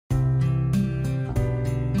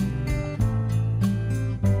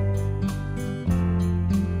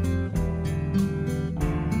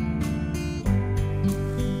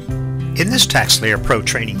this TaxSlayer Pro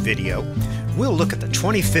training video, we'll look at the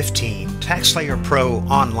 2015 TaxSlayer Pro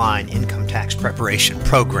Online Income Tax Preparation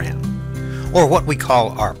Program, or what we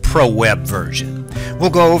call our Pro Web version.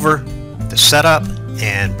 We'll go over the setup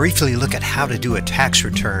and briefly look at how to do a tax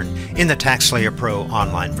return in the TaxSlayer Pro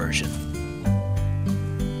Online version.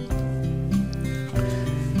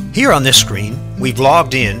 Here on this screen, we've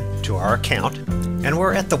logged in to our account and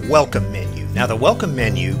we're at the Welcome menu. Now the Welcome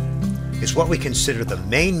menu is what we consider the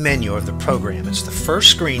main menu of the program. It's the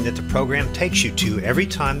first screen that the program takes you to every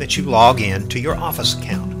time that you log in to your Office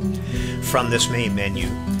account. From this main menu,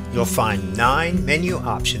 you'll find 9 menu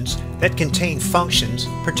options that contain functions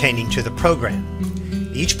pertaining to the program.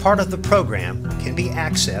 Each part of the program can be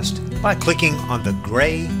accessed by clicking on the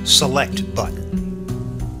gray Select button.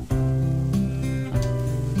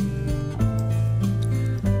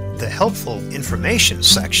 The Helpful Information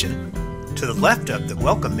section to the left of the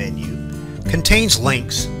Welcome menu contains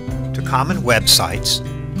links to common websites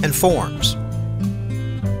and forums.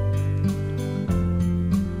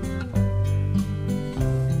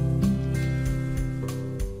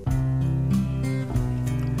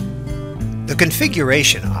 The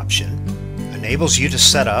Configuration option enables you to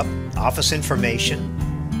set up office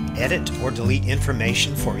information, edit or delete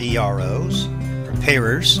information for EROs,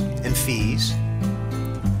 preparers, and fees.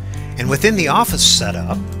 And within the office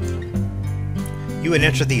setup, you would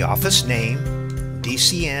enter the office name,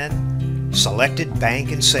 DCN, selected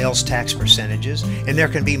bank and sales tax percentages, and there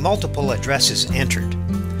can be multiple addresses entered.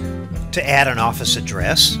 To add an office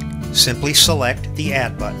address, simply select the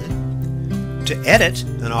Add button. To edit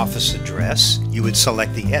an office address, you would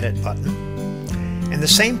select the Edit button. And the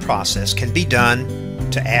same process can be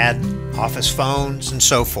done to add office phones and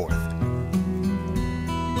so forth.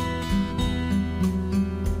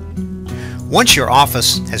 Once your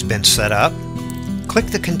office has been set up, click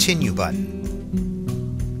the Continue button.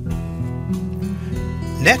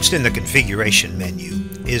 Next in the Configuration menu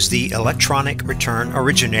is the Electronic Return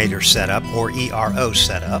Originator Setup, or ERO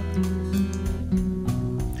setup.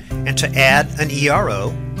 And to add an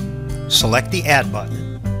ERO, select the Add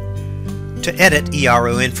button. To edit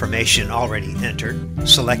ERO information already entered,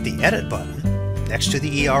 select the Edit button next to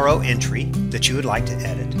the ERO entry that you would like to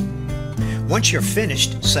edit. Once you're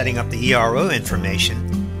finished setting up the ERO information,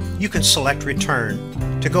 you can select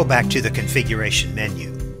Return to go back to the Configuration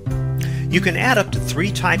menu. You can add up to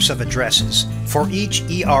 3 types of addresses for each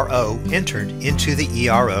ERO entered into the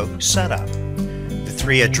ERO setup. The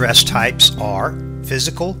 3 address types are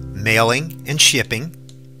physical, mailing, and shipping.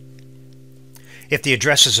 If the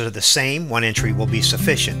addresses are the same, 1 entry will be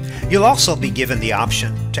sufficient. You'll also be given the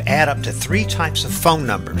option to add up to 3 types of phone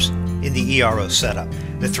numbers in the ERO setup.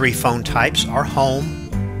 The 3 phone types are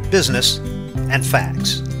home, business, and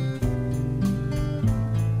fax.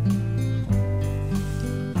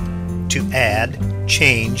 To add,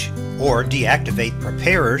 change, or deactivate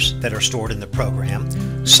preparers that are stored in the program,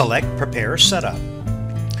 select Preparer Setup.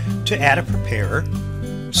 To add a preparer,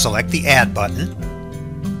 select the Add button.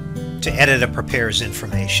 To edit a preparer's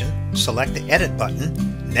information, select the Edit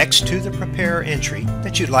button next to the preparer entry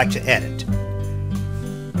that you'd like to edit.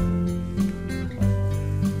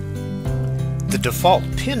 The default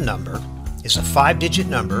PIN number is a 5-digit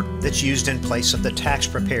number that's used in place of the tax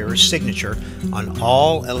preparer's signature on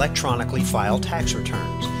all electronically filed tax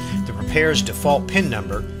returns. The preparer's default PIN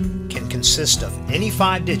number can consist of any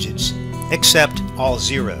 5 digits except all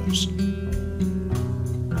zeros.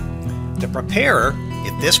 The preparer,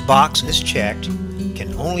 if this box is checked,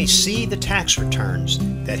 can only see the tax returns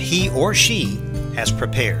that he or she has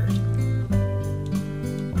prepared.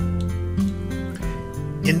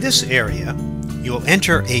 In this area, you will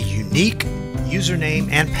enter a unique username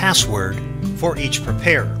and password for each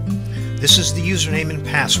preparer. This is the username and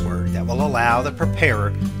password that will allow the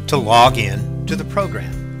preparer to log in to the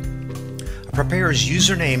program. A preparer's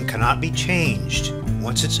username cannot be changed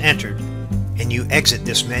once it's entered and you exit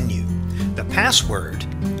this menu. The password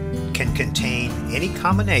can contain any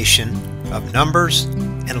combination of numbers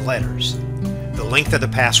and letters. The length of the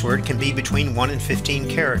password can be between 1 and 15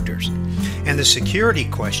 characters, and the security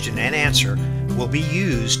question and answer will be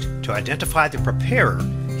used to identify the preparer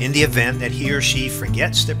in the event that he or she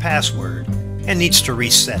forgets their password and needs to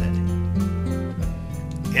reset it.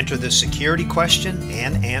 Enter the security question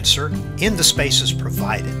and answer in the spaces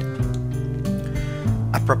provided.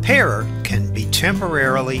 A preparer can be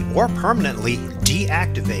temporarily or permanently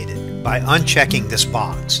deactivated by unchecking this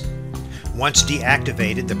box. Once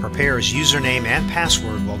deactivated, the preparer's username and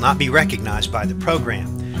password will not be recognized by the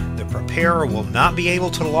program. The preparer will not be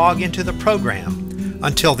able to log into the program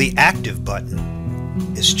until the Active button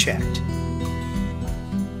is checked.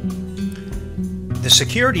 The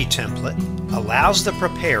security template allows the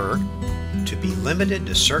preparer to be limited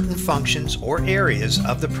to certain functions or areas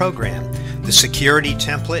of the program. The security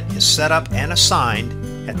template is set up and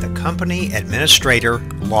assigned at the company administrator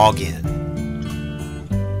login.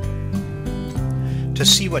 To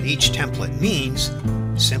see what each template means,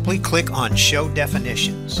 simply click on Show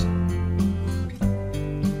Definitions.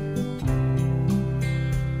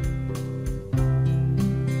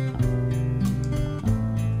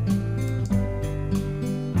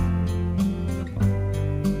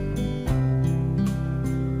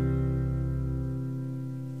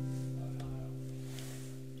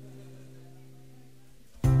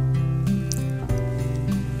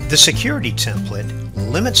 The security template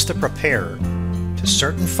limits the preparer to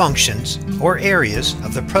certain functions or areas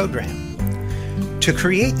of the program. To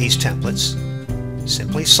create these templates,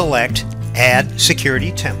 simply select Add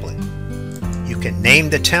Security Template. You can name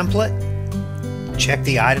the template, check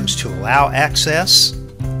the items to allow access,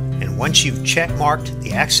 and once you've check-marked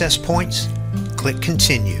the access points, click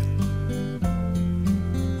Continue.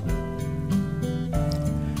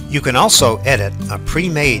 You can also edit a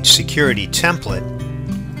pre-made security template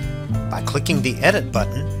by clicking the Edit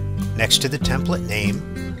button next to the template name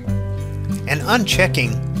and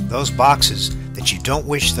unchecking those boxes that you don't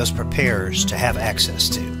wish those preparers to have access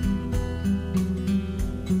to.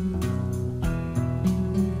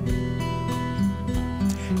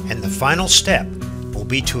 And the final step will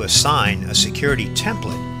be to assign a security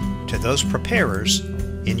template to those preparers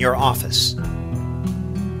in your office.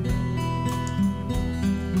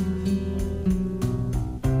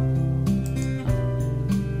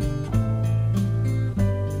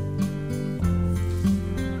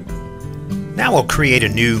 Now we'll create a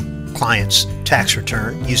new client's tax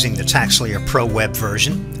return using the TaxSlayer Pro Web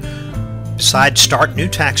version. Beside Start New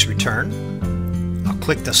Tax Return, I'll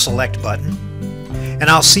click the Select button, and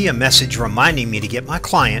I'll see a message reminding me to get my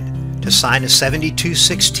client to sign a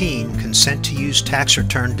 7216 Consent to Use Tax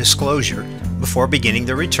Return disclosure before beginning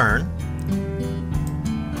the return.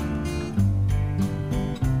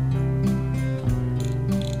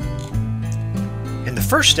 And the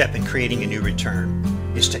first step in creating a new return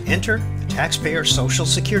is to enter the taxpayer's Social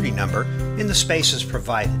Security number in the spaces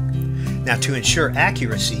provided. Now, to ensure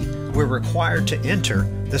accuracy, we're required to enter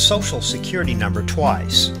the Social Security number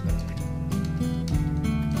twice.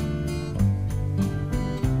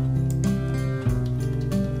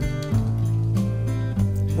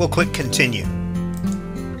 We'll click Continue.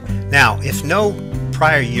 Now, if no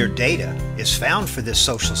prior year data is found for this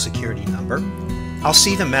Social Security number, I'll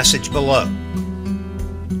see the message below.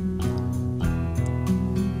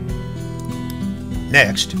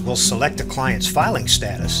 Next, we'll select the client's filing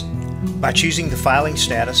status by choosing the filing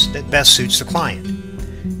status that best suits the client.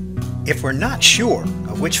 If we're not sure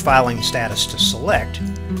of which filing status to select,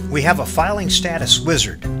 we have a filing status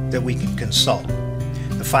wizard that we can consult.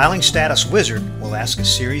 The filing status wizard will ask a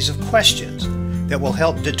series of questions that will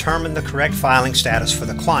help determine the correct filing status for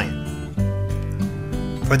the client.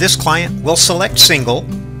 For this client, we'll select Single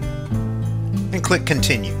and click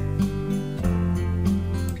Continue.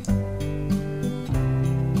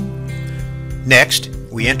 Next,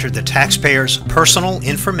 we enter the taxpayer's personal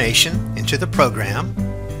information into the program.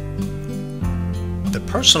 The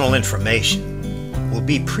personal information will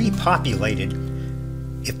be pre-populated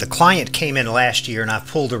if the client came in last year and I've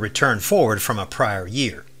pulled a return forward from a prior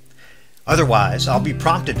year. Otherwise, I'll be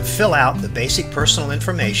prompted to fill out the basic personal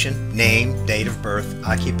information, name, date of birth,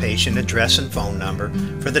 occupation, address, and phone number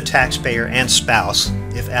for the taxpayer and spouse,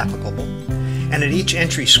 if applicable. And at each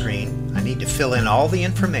entry screen, I need to fill in all the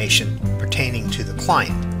information pertaining to the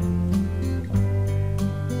client.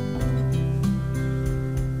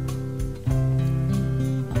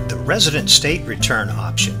 The Resident State Return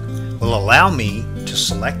option will allow me to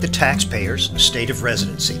select the taxpayer's state of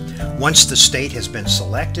residency. Once the state has been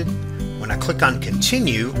selected, when I click on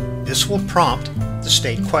Continue, this will prompt the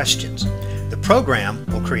state questions. The program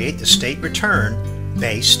will create the state return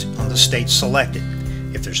based on the state selected.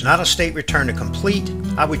 If there's not a state return to complete,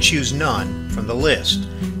 I would choose None from the list,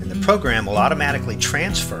 and the program will automatically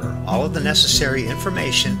transfer all of the necessary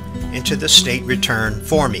information into the state return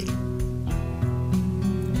for me.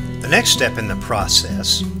 The next step in the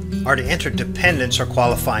process are to enter dependents or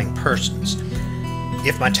qualifying persons.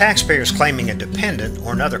 If my taxpayer is claiming a dependent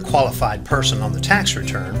or another qualified person on the tax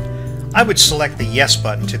return, I would select the Yes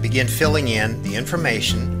button to begin filling in the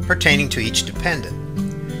information pertaining to each dependent.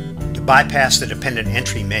 To bypass the dependent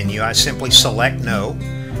entry menu, I simply select No.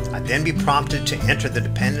 I'd then be prompted to enter the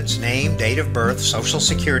dependent's name, date of birth, social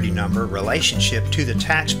security number, relationship to the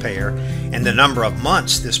taxpayer, and the number of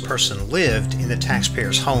months this person lived in the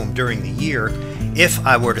taxpayer's home during the year if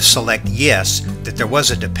I were to select yes that there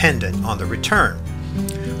was a dependent on the return.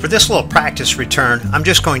 For this little practice return, I'm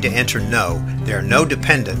just going to enter no. There are no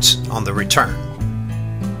dependents on the return.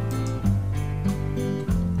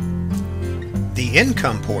 The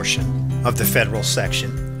income portion of the federal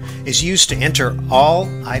section is used to enter all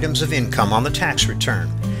items of income on the tax return.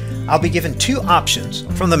 I'll be given two options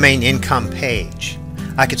from the main income page.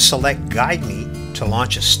 I could select Guide Me to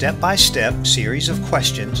launch a step-by-step series of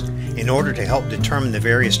questions in order to help determine the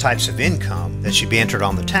various types of income that should be entered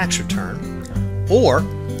on the tax return, or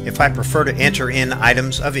if I prefer to enter in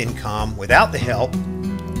items of income without the help,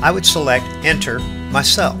 I would select Enter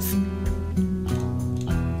myself.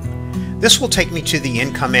 This will take me to the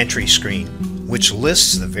income entry screen, which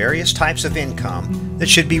lists the various types of income that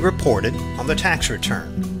should be reported on the tax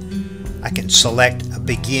return. I can select a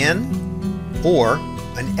Begin or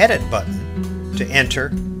an Edit button to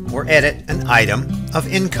enter or edit an item of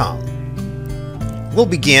income. We'll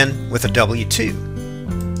begin with a W-2.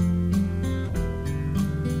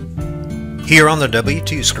 Here on the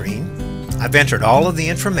W-2 screen, I've entered all of the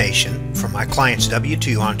information from my client's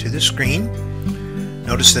W-2 onto the screen.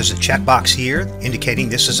 Notice there's a checkbox here indicating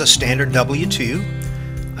this is a standard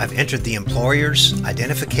W-2. I've entered the employer's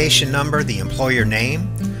identification number, the employer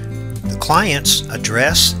name. The client's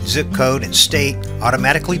address, zip code, and state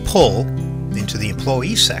automatically pull into the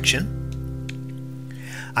employee section.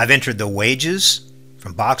 I've entered the wages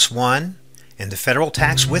from box 1 and the federal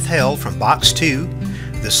tax withheld from box 2,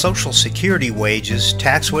 the Social Security wages,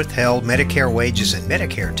 tax withheld, Medicare wages, and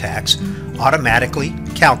Medicare tax automatically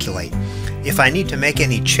calculate. If I need to make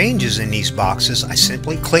any changes in these boxes, I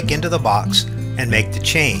simply click into the box and make the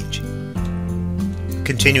change.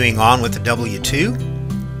 Continuing on with the W-2,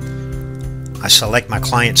 I select my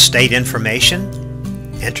client's state information,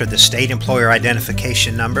 enter the state employer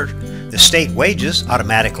identification number. The state wages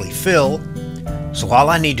automatically fill, so all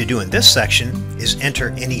I need to do in this section is enter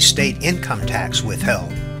any state income tax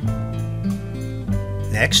withheld.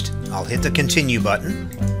 Next, I'll hit the Continue button.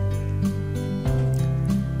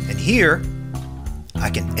 And here, I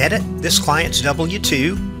can edit this client's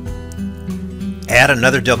W-2, add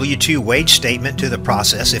another W-2 wage statement to the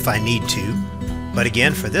process if I need to, but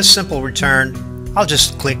again, for this simple return, I'll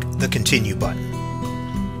just click the Continue button.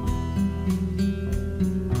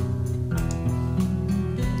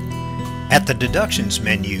 At the Deductions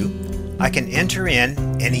menu, I can enter in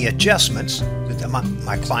any adjustments that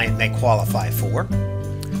my client may qualify for,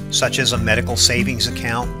 such as a medical savings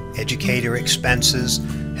account, educator expenses,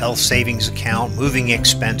 health savings account, moving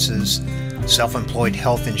expenses, self-employed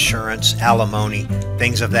health insurance, alimony,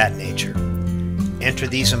 things of that nature. Enter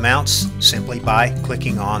these amounts simply by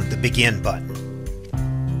clicking on the Begin button.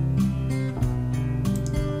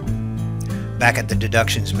 Back at the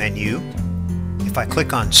Deductions menu, if I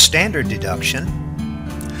click on Standard Deduction,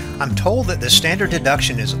 I'm told that the standard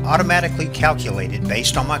deduction is automatically calculated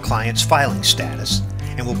based on my client's filing status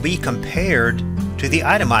and will be compared to the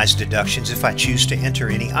itemized deductions if I choose to enter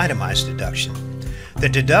any itemized deduction. The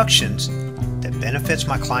deductions that benefits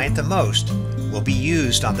my client the most will be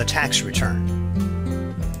used on the tax return.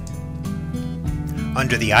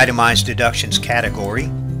 Under the itemized deductions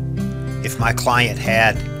category, if my client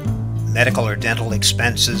had medical or dental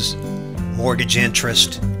expenses, mortgage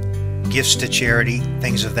interest, gifts to charity,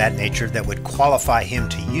 things of that nature that would qualify him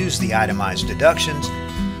to use the itemized deductions,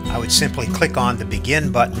 I would simply click on the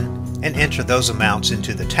Begin button and enter those amounts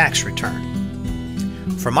into the tax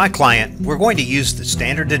return. For my client, we're going to use the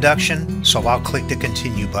standard deduction, so I'll click the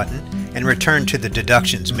Continue button and return to the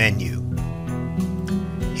Deductions menu.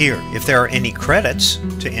 Here, if there are any credits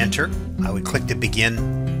to enter, I would click the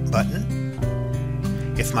Begin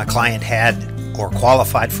button. If my client had or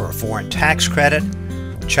qualified for a foreign tax credit,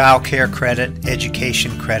 child care credit,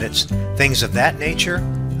 education credits, things of that nature,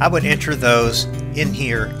 I would enter those in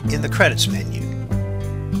here in the Credits menu.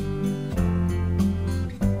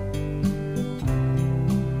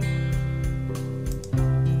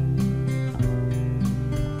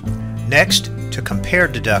 Next, to compare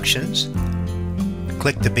deductions,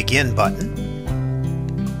 click the Begin button.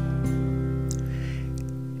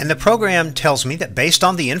 And the program tells me that based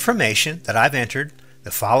on the information that I've entered, the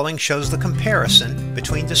following shows the comparison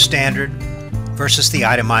between the standard versus the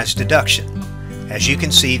itemized deduction. As you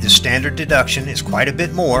can see, the standard deduction is quite a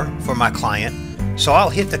bit more for my client, so I'll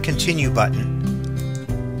hit the Continue button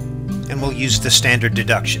and we'll use the standard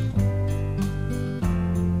deduction.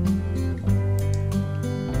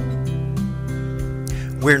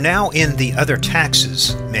 We're now in the Other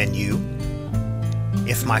Taxes menu.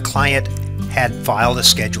 If my client had filed a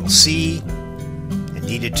Schedule C and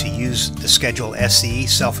needed to use the Schedule SE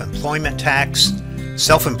self-employment tax,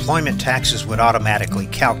 self-employment taxes would automatically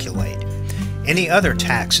calculate. Any other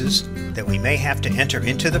taxes that we may have to enter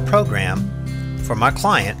into the program for my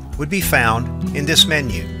client would be found in this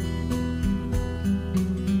menu.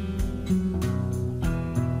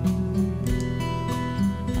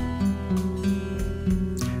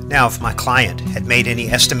 Now, if my client had made any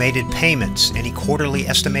estimated payments, any quarterly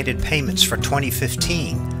estimated payments for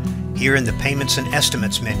 2015, here in the Payments and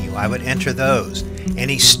Estimates menu, I would enter those.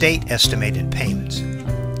 Any state estimated payments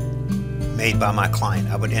made by my client,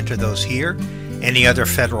 I would enter those here. Any other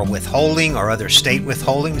federal withholding or other state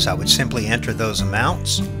withholdings, I would simply enter those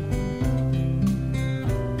amounts. And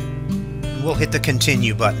we'll hit the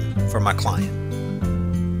Continue button for my client.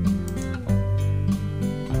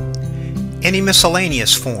 Any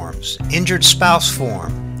miscellaneous forms, injured spouse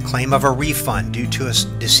form, claim of a refund due to a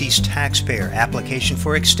deceased taxpayer, application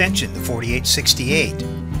for extension, the 4868,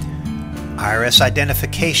 IRS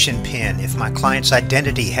identification PIN. If my client's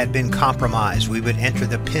identity had been compromised, we would enter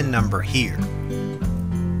the PIN number here.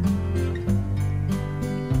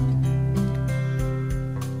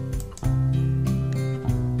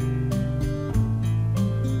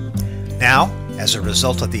 Now, as a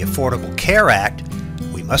result of the Affordable Care Act,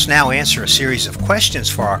 we must now answer a series of questions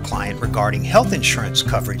for our client regarding health insurance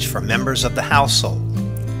coverage for members of the household.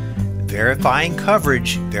 Verifying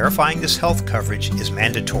this health coverage is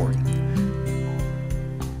mandatory.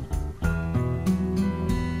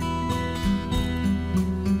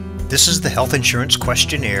 This is the health insurance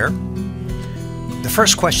questionnaire. The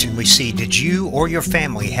first question we see: did you or your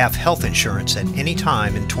family have health insurance at any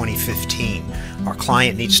time in 2015? Our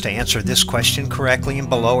client needs to answer this question correctly, and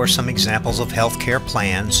below are some examples of health care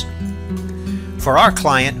plans. For our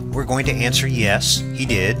client, we're going to answer yes, he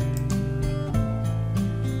did.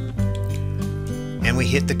 And we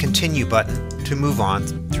hit the Continue button to move on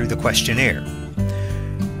through the questionnaire.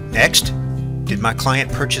 Next, did my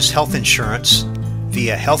client purchase health insurance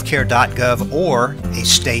via healthcare.gov or a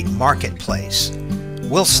state marketplace?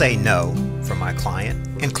 We'll say no for my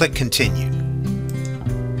client and click Continue.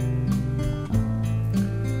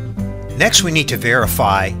 Next, we need to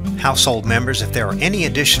verify household members. If there are any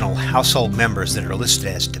additional household members that are listed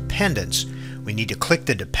as dependents, we need to click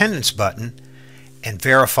the Dependents button and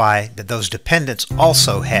verify that those dependents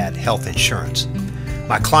also had health insurance.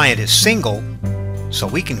 My client is single, so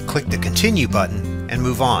we can click the Continue button and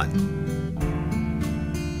move on.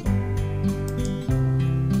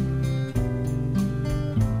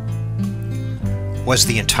 Was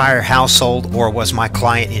the entire household, or was my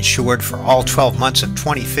client insured for all 12 months of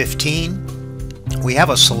 2015? We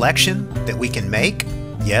have a selection that we can make,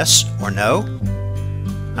 yes or no.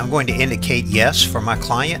 I'm going to indicate yes for my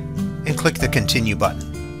client and click the Continue button.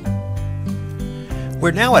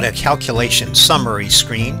 We're now at a calculation summary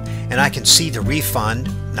screen, and I can see the refund,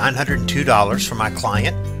 $902 for my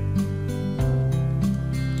client.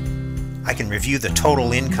 I can review the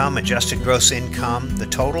total income, adjusted gross income, the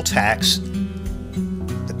total tax,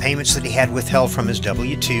 payments that he had withheld from his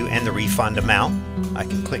W-2, and the refund amount. I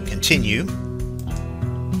can click Continue.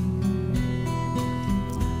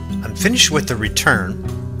 I'm finished with the return,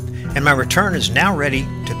 and my return is now ready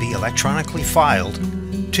to be electronically filed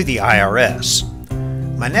to the IRS.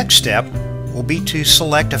 My next step will be to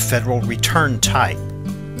select a federal return type.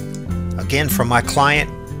 Again, for my client,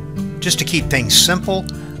 just to keep things simple,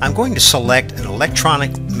 I'm going to select an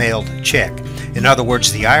electronic mailed check. In other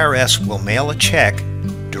words, the IRS will mail a check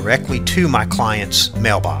directly to my client's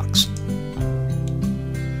mailbox.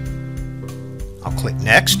 I'll click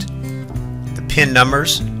Next. The PIN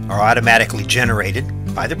numbers are automatically generated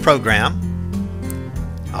by the program.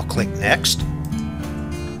 I'll click Next.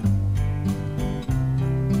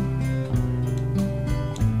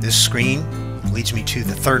 This screen leads me to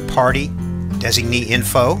the third-party designee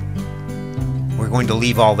info. We're going to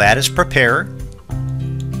leave all that as preparer,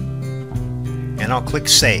 and I'll click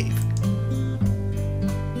Save.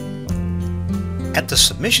 At the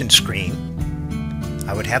submission screen,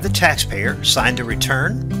 I would have the taxpayer sign the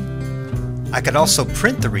return. I could also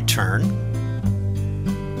print the return,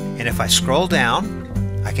 and if I scroll down,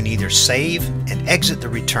 I can either save and exit the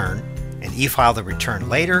return and e-file the return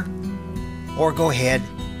later, or go ahead,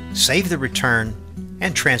 save the return,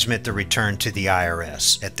 and transmit the return to the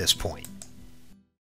IRS at this point.